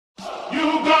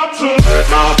Yo,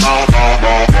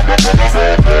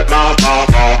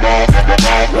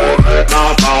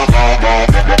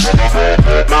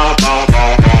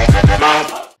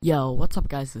 what's up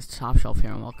guys, it's Top Shelf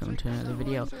here and welcome to another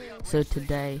video. So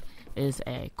today is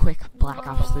a quick Black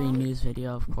Ops 3 news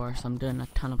video. Of course, I'm doing a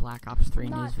ton of Black Ops 3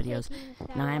 news videos.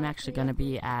 Now I am actually going to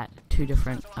be at two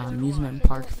different amusement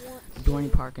parks,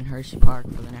 Dorney Park and Hershey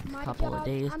Park, for the next couple of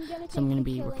days. So I'm going to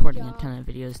be recording a ton of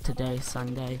videos today,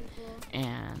 Sunday,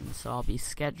 and so I'll be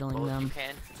scheduling them,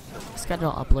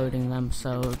 uploading them.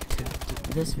 So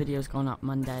this video is going up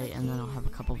Monday, and then I'll have a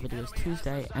couple videos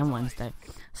Tuesday and Wednesday.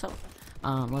 So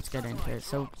let's get into it.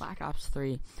 So Black Ops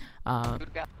 3,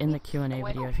 in the Q&A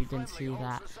video, if you didn't see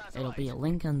that, it'll be a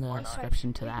link in the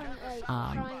description to that.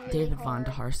 David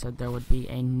Vonderhaar said there would be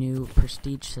a new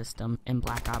prestige system in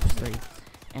Black Ops 3.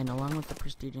 And along with the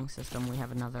prestiging system, we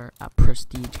have another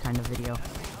prestige kind of video.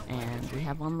 And we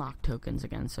have unlock tokens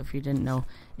again. So if you didn't know,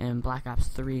 in Black Ops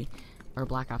 3 or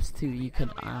Black Ops 2, you could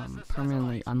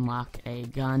permanently unlock a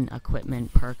gun,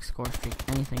 equipment, perk, score streak,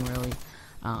 anything really,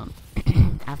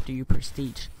 after you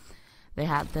prestige. They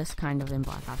had this kind of in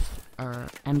Black Ops or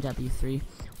MW3,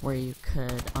 where you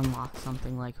could unlock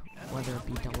something like, whether it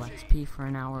be double XP for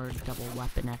an hour, double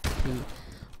weapon XP,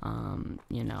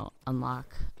 you know,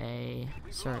 unlock a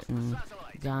certain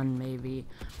gun maybe,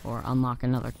 or unlock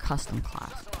another custom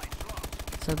class.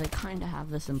 So they kind of have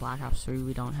this in Black Ops 3.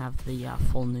 We don't have the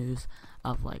full news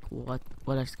of like what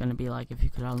it's going to be like if you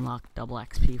could unlock double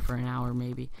XP for an hour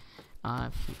maybe.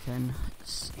 If you can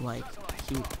like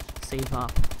save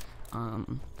up,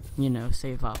 you know,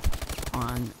 save up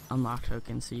on unlock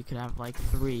tokens, so you could have like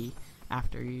 3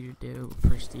 after you do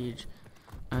prestige.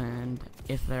 And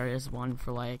if there is one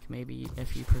for like, maybe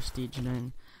if you prestige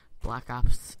in Black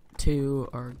Ops 2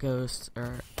 or Ghost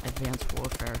or Advanced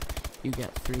Warfare, you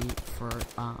get 3 for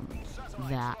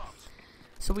that.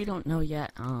 So we don't know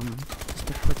yet. Just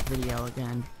a quick video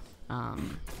again.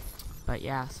 But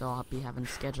yeah, so I'll be having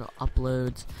scheduled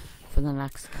uploads for the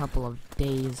next couple of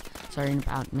days. Sorry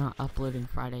about not uploading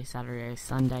Friday, Saturday,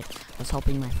 Sunday. I was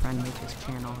helping my friend make his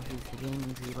channel. He's the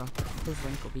Gaming Zebra. His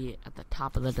link will be at the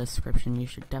top of the description. You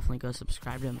should definitely go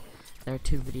subscribe to him. There are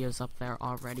 2 videos up there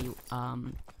already.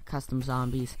 Custom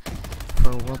zombies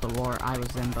for World at War. I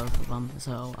was in both of them,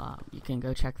 so you can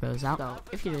go check those out. So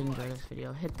if you did enjoy this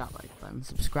video, hit that like button,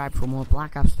 subscribe for more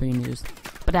Black Ops 3 news.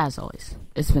 But as always,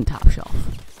 it's been Top Shelf.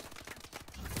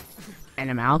 And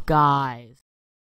I'm out, guys.